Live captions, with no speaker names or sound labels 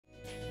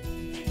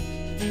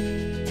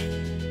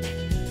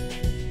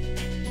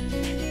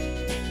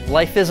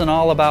Life isn't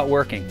all about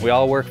working. We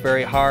all work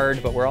very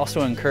hard, but we're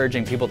also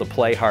encouraging people to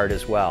play hard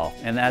as well.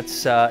 And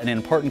that's an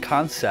important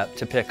concept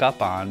to pick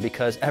up on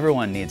because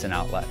everyone needs an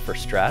outlet for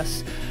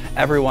stress.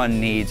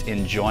 Everyone needs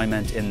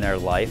enjoyment in their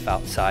life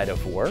outside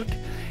of work.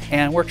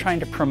 And we're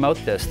trying to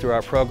promote this through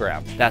our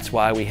program. That's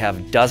why we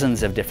have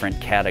dozens of different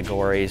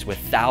categories with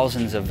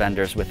thousands of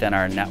vendors within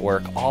our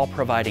network, all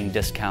providing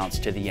discounts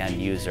to the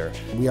end user.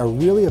 We are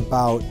really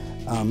about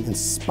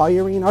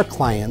inspiring our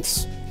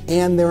clients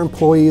and their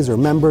employees or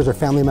members or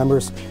family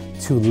members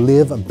to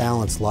live a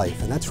balanced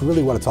life. And that's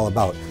really what it's all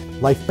about.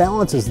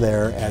 LifeBalance is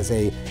there as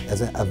a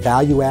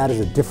value add,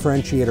 as a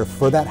differentiator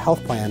for that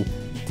health plan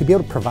to be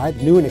able to provide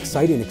new and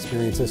exciting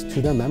experiences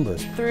to their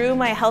members. Through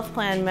my health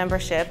plan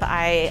membership,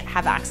 I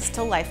have access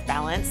to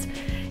LifeBalance.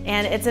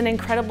 And it's an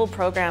incredible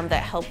program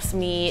that helps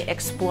me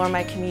explore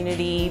my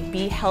community,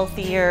 be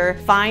healthier,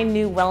 find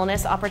new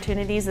wellness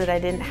opportunities that I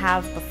didn't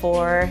have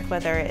before,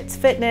 whether it's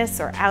fitness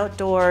or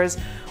outdoors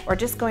or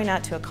just going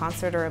out to a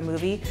concert or a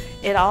movie.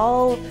 It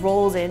all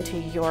rolls into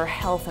your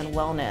health and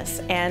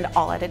wellness, and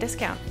all at a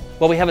discount.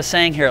 Well, we have a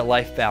saying here at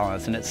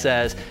LifeBalance, and it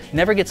says,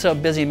 never get so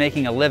busy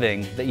making a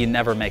living that you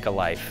never make a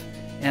life.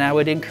 And I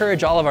would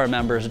encourage all of our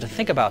members to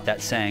think about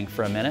that saying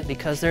for a minute,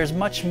 because there's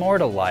much more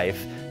to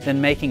life than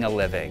making a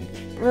living.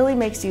 It really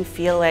makes you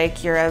feel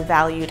like you're a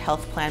valued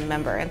health plan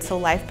member, and so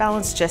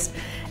LifeBalance just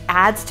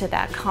adds to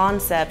that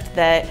concept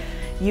that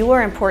you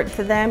are important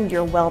to them,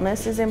 your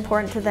wellness is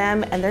important to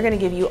them, and they're going to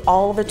give you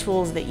all the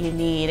tools that you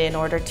need in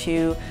order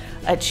to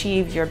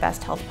achieve your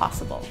best health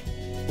possible.